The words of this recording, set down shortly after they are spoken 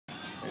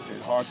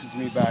It harkens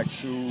me back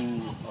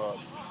to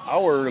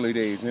our early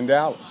days in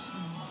Dallas.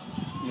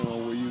 You know,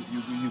 where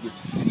you could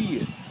see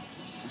it.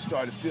 You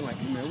started feeling like,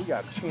 hey, man, we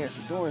got a chance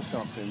of doing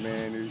something,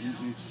 man.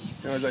 You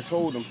know, as I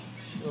told them,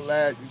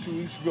 2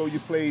 weeks ago you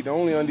played the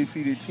only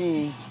undefeated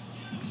team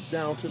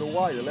down to the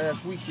wire.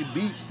 Last week you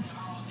beat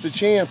the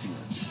champions.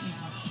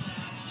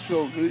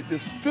 So the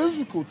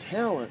physical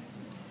talent,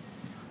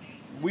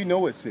 we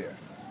know it's there.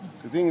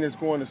 The thing that's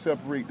going to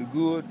separate the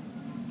good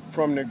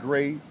from the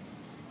great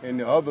and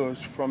the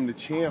others from the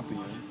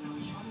champion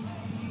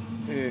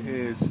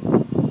is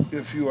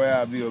if you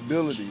have the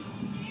ability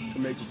to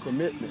make a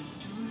commitment,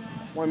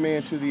 one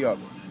man to the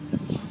other.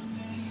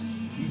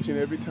 Each and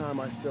every time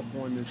I step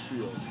on this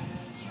field,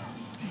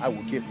 I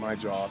will get my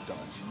job done.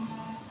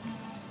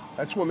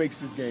 That's what makes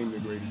this game the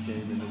greatest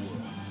game in the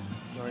world.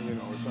 You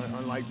know, it's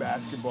unlike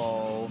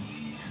basketball,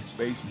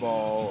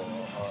 baseball,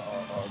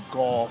 or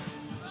golf.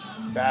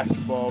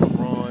 Basketball,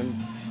 LeBron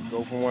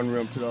go from one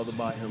rim to the other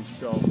by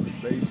himself.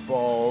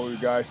 Baseball, the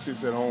guy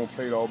sits at home,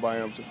 played all by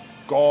himself.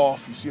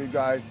 Golf, you see a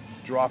guy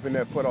dropping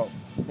that putt-off.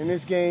 In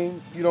this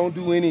game, you don't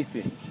do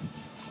anything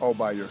all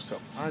by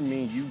yourself. I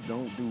mean, you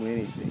don't do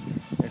anything.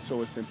 And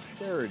so it's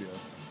imperative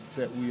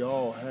that we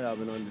all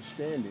have an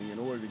understanding in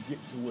order to get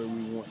to where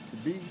we want to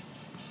be,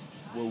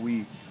 where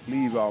we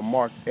leave our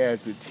mark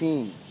as a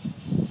team,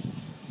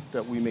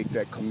 that we make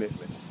that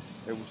commitment.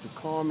 It was the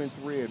common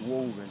thread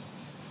woven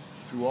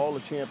through all the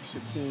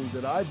championship teams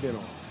that I've been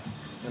on.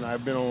 And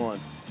I've been on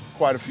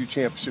quite a few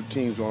championship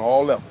teams on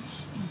all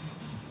levels.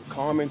 The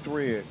common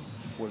thread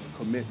was a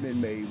commitment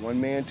made, one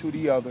man to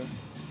the other,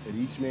 that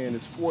each man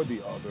is for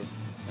the other,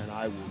 and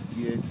I will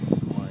get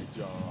my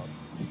job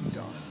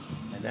done.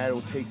 And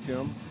that'll take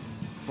them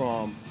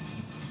from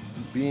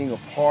being a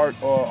part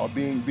or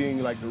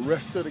being like the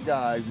rest of the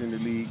guys in the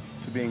league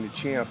to being the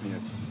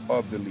champion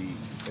of the league.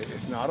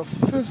 It's not a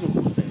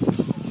physical thing.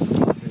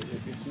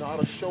 It's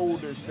not a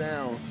shoulders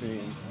down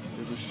thing.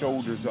 It's a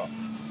shoulders up.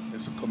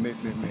 It's a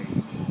commitment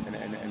made,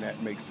 and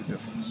that makes the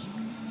difference.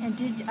 And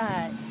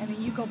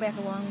you go back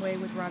a long way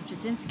with Rob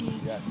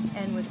Jasinski, yes,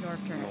 and with North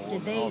Turner.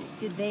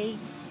 Did they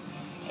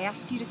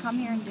ask you to come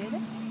here and do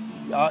this?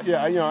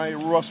 Yeah, you know,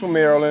 Russell,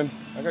 Maryland.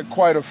 I got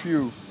quite a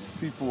few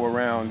people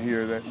around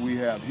here that we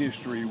have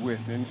history with,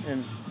 and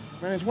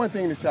man, it's one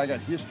thing to say I got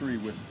history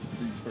with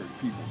these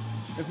people.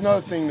 It's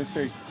another thing to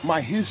say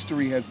my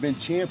history has been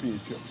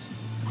championships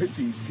with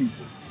these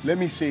people. Let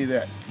me say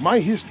that my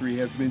history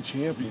has been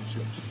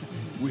championships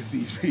with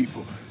these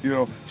people. You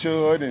know,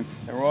 Chud and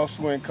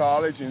Russell in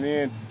college, and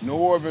then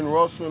Norv and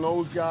Russell and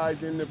those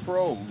guys in the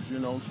pros. You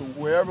know, so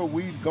wherever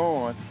we've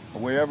gone,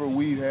 or wherever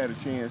we've had a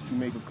chance to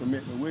make a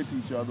commitment with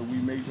each other, we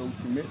made those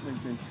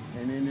commitments and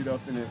ended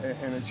up in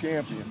a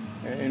champion,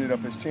 and ended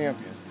up as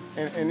champions.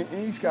 And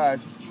these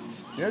guys,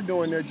 they're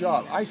doing their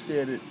job. I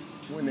said it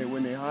when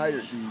they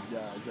hired these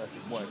guys. I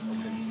said, what?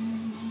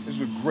 Okay, this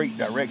is a great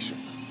direction.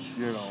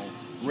 You know,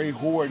 Ray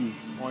Horton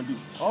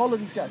all of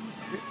these guys.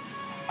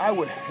 I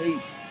would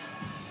hate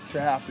to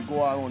have to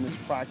go out on this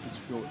practice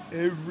field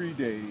every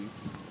day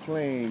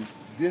playing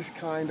this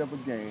kind of a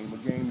game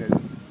that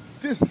is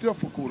this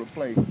difficult to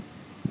play,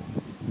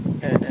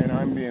 and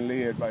I'm being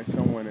led by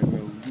someone that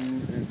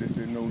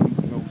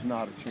knows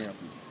not a champion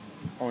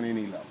on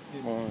any level.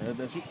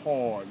 That's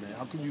hard, man.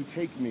 How can you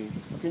take me?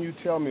 How can you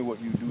tell me what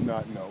you do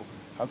not know?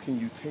 How can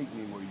you take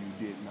me where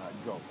you did not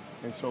go?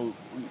 And so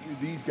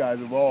these guys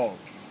have all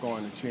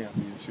gone to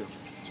championships.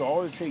 So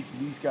all it takes is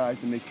these guys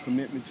to make a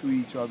commitment to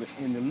each other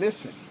and to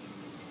listen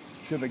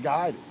to the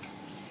guidance,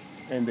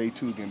 and they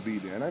too can be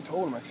there. And I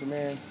told them, I said,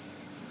 man,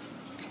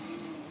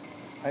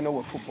 I know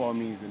what football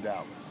means in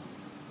Dallas.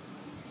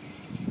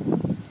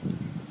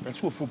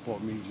 That's what football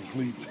means in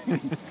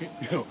Cleveland.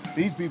 You know,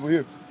 these people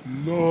here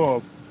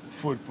love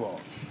football.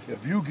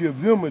 If you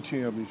give them a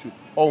championship,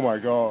 oh my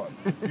God,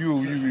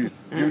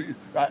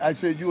 I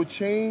said you'll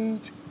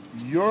change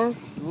your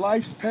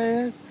life's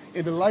path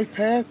in the life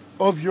path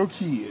of your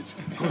kids.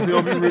 Because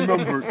they'll be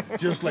remembered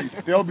just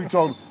like, they'll be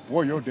talking,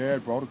 boy, your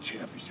dad brought a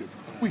championship.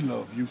 We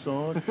love you,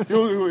 son.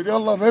 They'll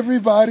love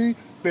everybody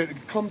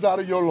that comes out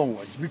of your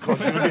loins because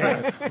your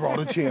dad brought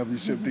a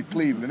championship to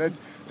Cleveland.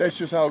 That's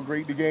just how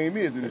great the game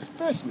is, and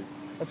especially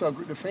that's how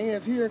great the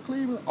fans here in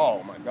Cleveland.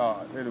 Oh my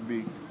God,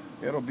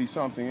 it'll be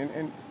something.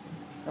 And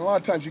a lot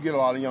of times you get a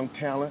lot of young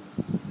talent,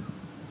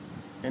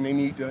 and they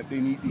need to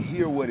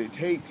hear what it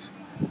takes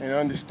and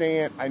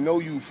understand. I know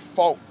you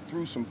fought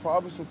through some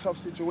problems, some tough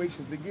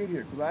situations to get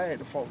here, because I had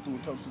to fight through a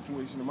tough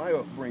situation in my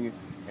upbringing.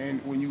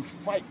 And when you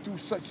fight through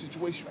such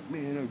situations, like,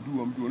 man,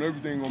 I'm doing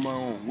everything on my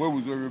own. Where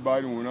was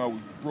everybody when I was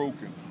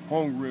broken,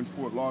 hungry in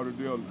Fort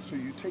Lauderdale? So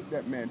you take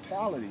that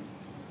mentality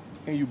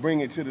and you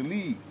bring it to the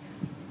league.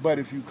 But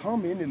if you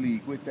come in the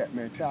league with that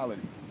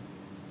mentality,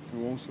 you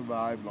won't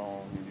survive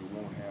long and you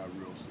won't have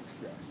real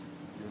success.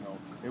 You know,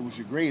 it was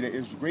your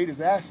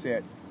greatest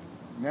asset.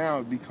 Now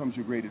it becomes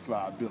your greatest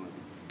liability,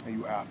 and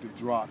you have to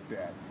drop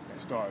that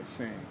and start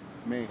saying,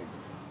 man.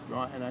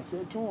 And I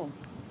said to him,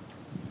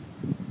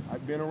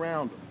 I've been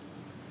around them.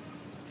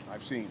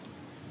 I've seen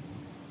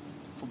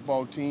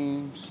football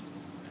teams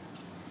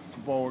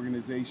football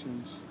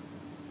organizations,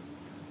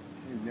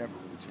 they never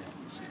win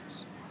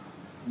championships.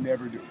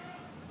 Never do.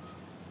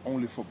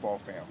 Only football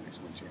families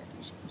win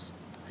championships.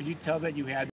 Could you tell that you had